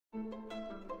Hello,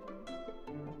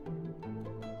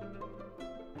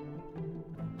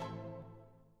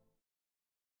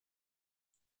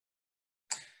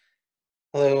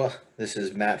 this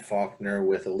is Matt Faulkner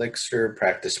with Elixir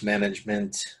Practice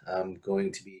Management. I'm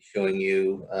going to be showing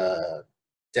you a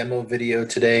demo video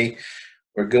today.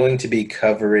 We're going to be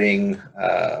covering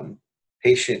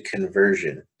patient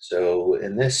conversion. So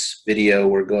in this video,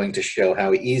 we're going to show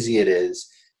how easy it is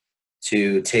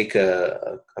to take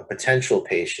a potential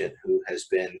patient who has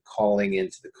been calling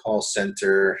into the call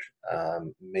center,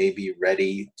 may be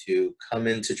ready to come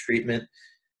into treatment.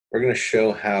 We're going to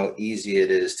show how easy it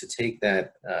is to take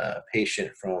that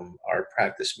patient from our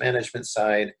practice management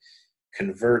side,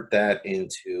 convert that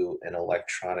into an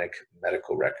electronic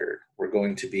medical record. We're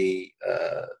going to be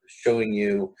showing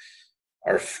you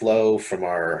our flow from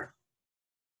our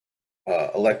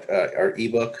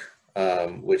ebook,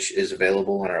 which is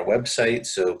available on our website.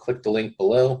 So click the link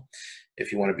below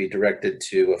if you want to be directed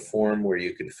to a form where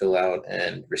you can fill out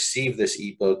and receive this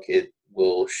ebook. It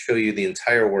will show you the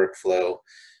entire workflow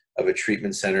of a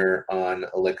treatment center on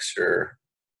Elixir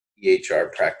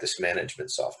EHR practice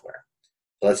management software.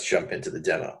 So let's jump into the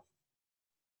demo.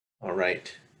 All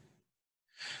right.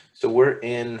 So we're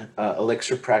in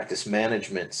Elixir practice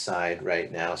management side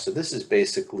right now. So this is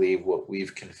basically what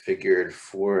we've configured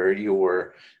for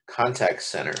your contact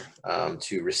center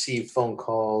to receive phone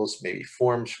calls, maybe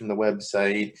forms from the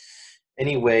website,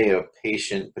 any way a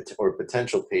patient or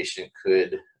potential patient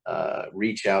could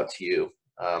reach out to you.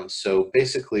 So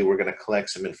basically, we're going to collect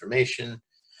some information,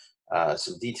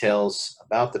 some details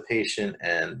about the patient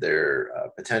and their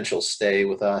potential stay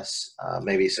with us,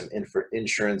 maybe some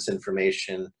insurance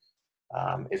information,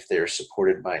 if they're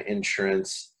supported by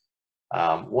insurance.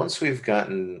 Once we've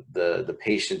gotten the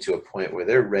patient to a point where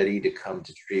they're ready to come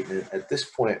to treatment, at this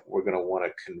point, we're going to want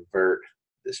to convert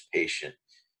this patient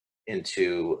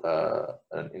into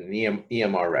an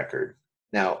EMR record.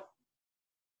 Now,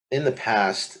 in the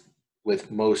past,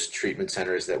 with most treatment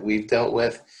centers that we've dealt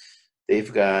with,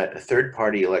 they've got a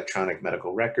third-party electronic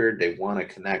medical record. They want to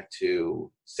connect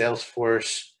to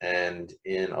Salesforce, and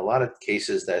in a lot of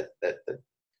cases, that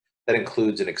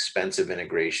includes an expensive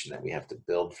integration that we have to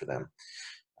build for them.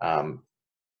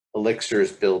 Elixir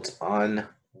is built on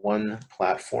one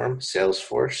platform,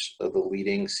 Salesforce, the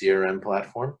leading CRM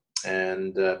platform,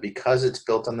 and because it's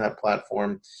built on that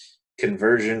platform,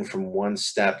 conversion from one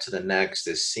step to the next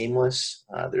is seamless.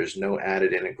 There's no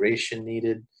added integration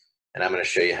needed. And I'm going to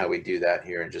show you how we do that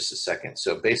here in just a second.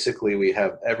 So basically, we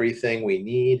have everything we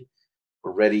need.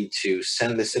 We're ready to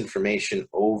send this information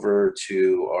over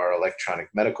to our electronic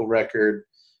medical record.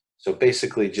 So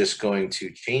basically, just going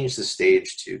to change the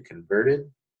stage to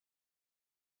converted.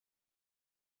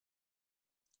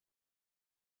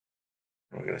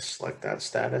 We're going to select that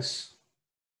status.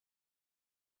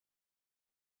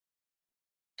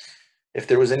 If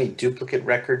there was any duplicate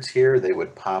records here, they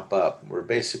would pop up. We're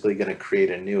basically going to create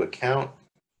a new account,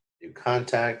 new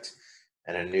contact,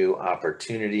 and a new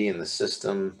opportunity in the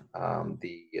system.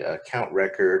 The account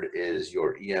record is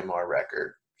your EMR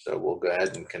record. So we'll go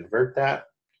ahead and convert that.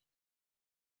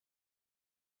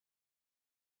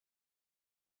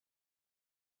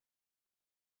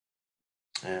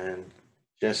 And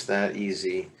just that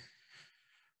easy.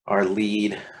 Our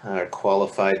lead, our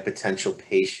qualified potential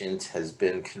patient has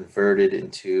been converted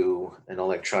into an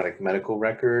electronic medical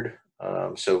record.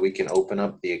 So we can open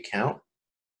up the account.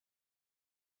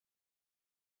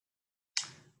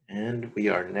 And we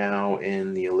are now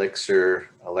in the Elixir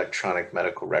electronic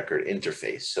medical record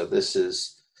interface. So this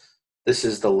is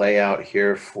the layout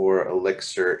here for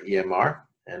Elixir EMR,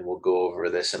 and we'll go over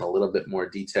this in a little bit more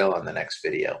detail on the next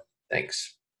video.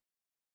 Thanks.